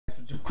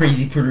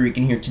Crazy Puerto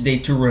Rican here today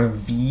to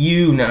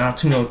review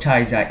Nanatsu no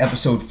Taizai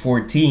episode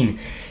 14.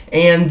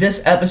 And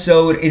this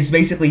episode is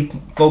basically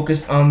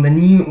focused on the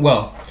new,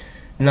 well,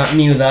 not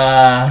new,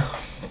 the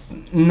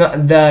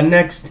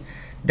next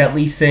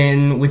deadly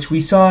sin, which we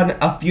saw in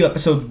a few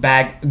episodes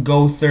back,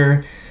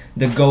 Gowther,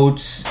 the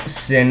goat's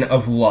sin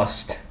of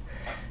lust.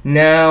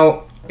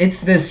 Now,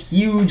 it's this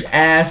huge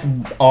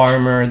ass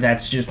armor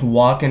that's just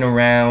walking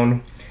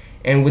around,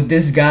 and with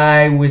this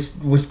guy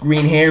with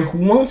green hair who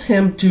wants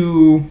him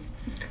to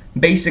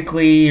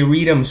basically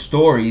read him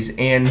stories,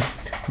 and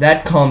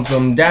that calms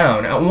him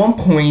down. At one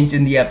point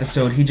in the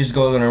episode, he just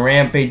goes on a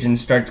rampage and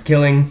starts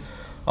killing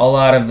a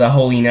lot of the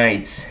holy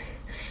knights.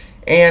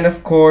 And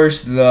of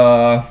course,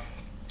 the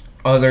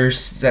other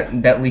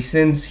deadly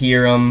sins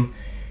hear him,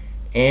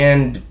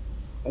 and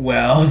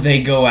well,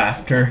 they go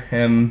after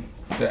him.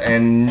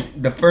 And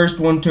the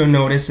first one to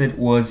notice it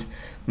was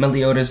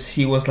Meliodas.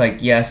 He was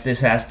like, yes,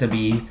 this has to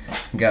be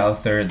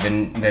Gowther,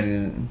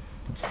 the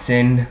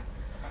sin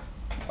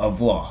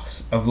of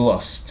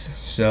lust.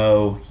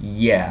 So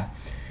yeah,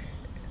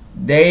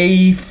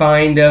 they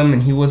find him,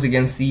 and he was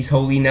against these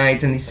holy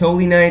knights, and these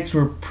holy knights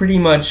were pretty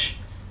much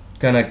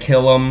gonna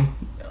kill him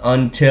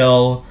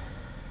until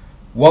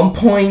one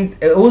point.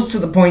 It was to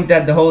the point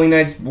that the holy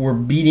knights were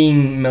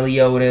beating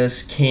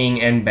Meliodas, King,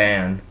 and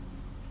Ban.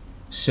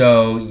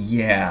 So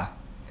yeah.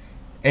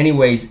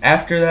 Anyways,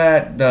 after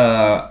that,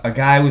 a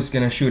guy was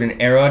gonna shoot an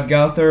arrow at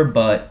Gowther,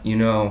 but you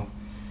know,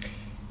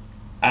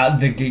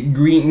 the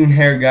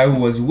green-haired guy who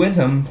was with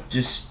him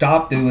just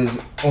stopped it with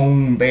his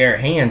own bare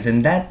hands,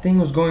 and that thing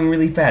was going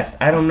really fast.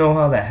 I don't know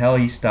how the hell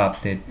he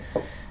stopped it.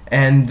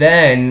 And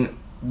then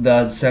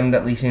the seven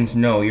deadly sins,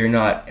 no, you're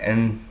not.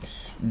 And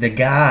the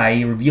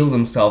guy revealed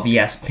himself. He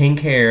has pink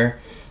hair.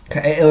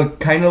 It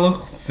kind of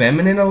looked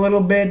feminine a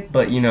little bit,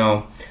 but you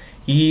know,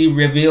 he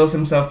reveals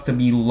himself to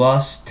be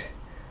lust.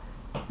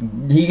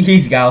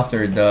 He's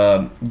Gowther,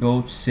 the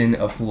goat's sin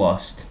of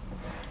lust.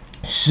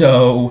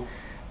 So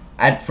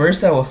at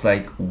first I was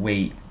like,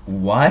 wait,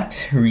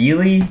 what?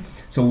 Really?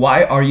 So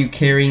why are you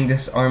carrying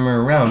this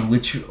armor around?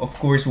 Which of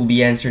course will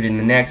be answered in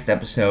the next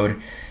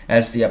episode,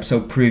 as the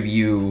episode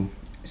preview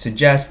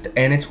suggests.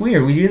 And it's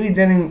weird, we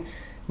didn't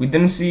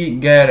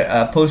get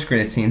a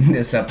post-credit scene in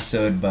this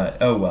episode, but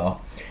oh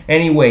well.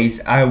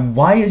 Anyways,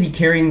 why is he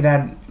carrying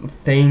that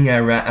thing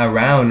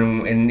around?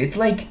 And it's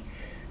like,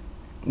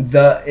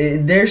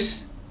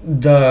 there's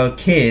the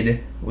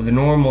kid with a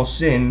normal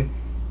sin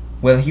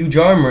with a huge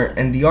armor,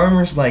 and the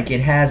armor's like,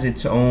 it has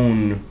its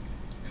own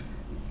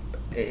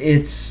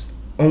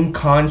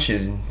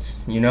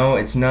conscience, you know?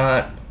 It's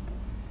not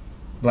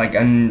like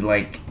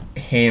unlike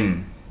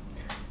him,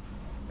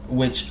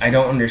 which I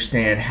don't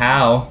understand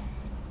how.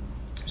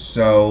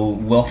 So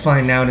we'll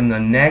find out in the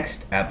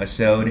next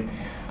episode.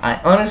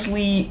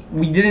 We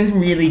didn't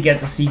really get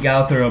to see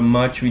Gowther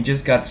much. We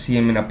just got to see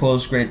him in a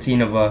post-credit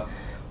scene of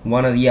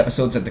one of the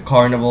episodes at the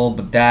carnival,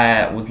 but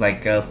that was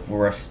like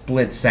for a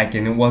split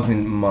second. It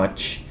wasn't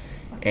much.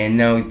 And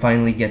now we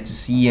finally get to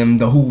see him,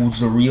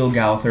 who's the real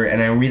Gowther,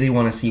 and I really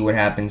want to see what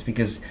happens,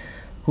 because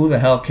who the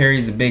hell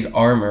carries a big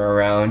armor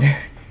around,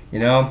 you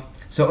know?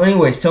 So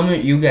anyways, tell me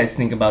what you guys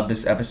think about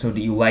this episode.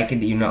 Do you like it?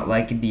 Do you not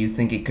like it? Do you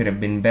think it could have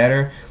been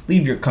better?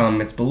 Leave your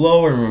comments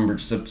below, and remember to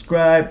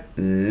subscribe.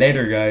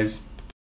 Later, guys.